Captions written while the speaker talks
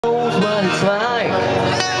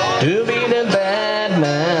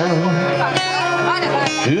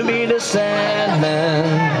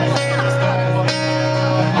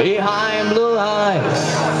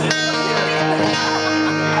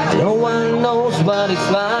knows what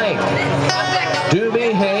it's like to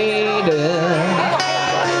be hated,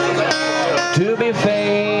 to be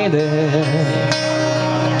faded,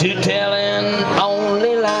 to telling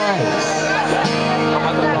only lies.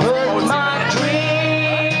 But my dreams,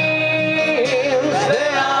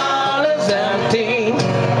 they're all as empty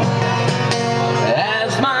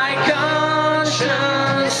as my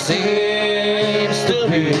conscience seems to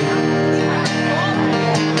be.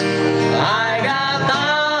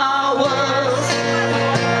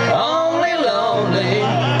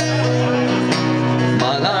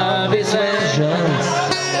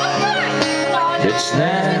 It's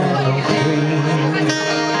never free.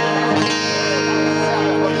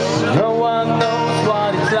 No one knows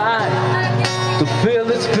what it's like to feel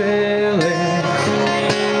this feeling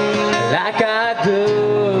like I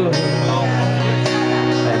do,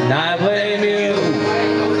 and I blame you.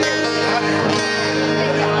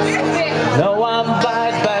 No one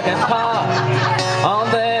bites back as hard on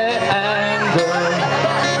their anger.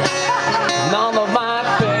 None of my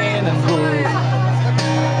pain and wound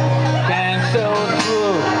can show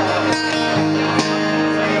through.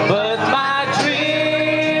 But my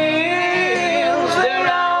dreams,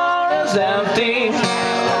 they're all as empty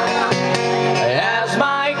as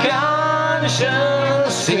my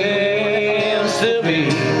conscience seems to be.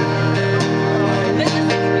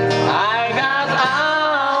 I got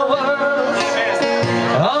hours,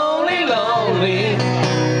 only lonely.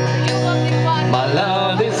 My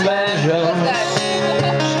love is vengeance,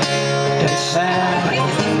 and sad.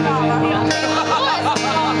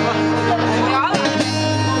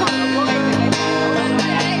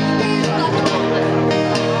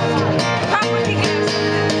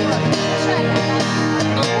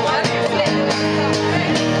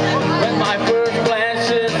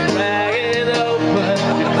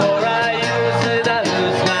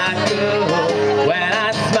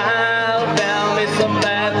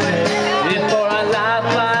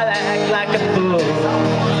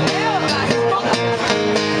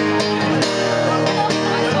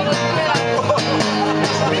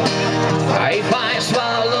 If I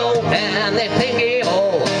swallow anything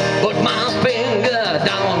evil, put my finger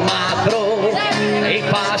down my throat.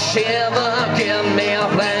 If I shiver, give me a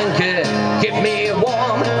blanket, keep me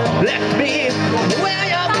warm, let me wear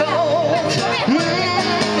your coat.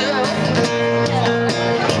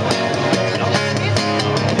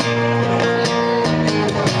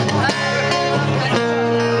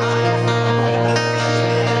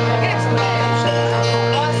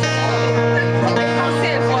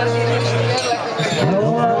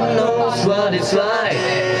 What it's like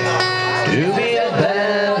to be a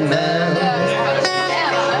bad man,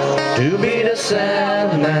 to be the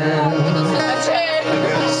sad man.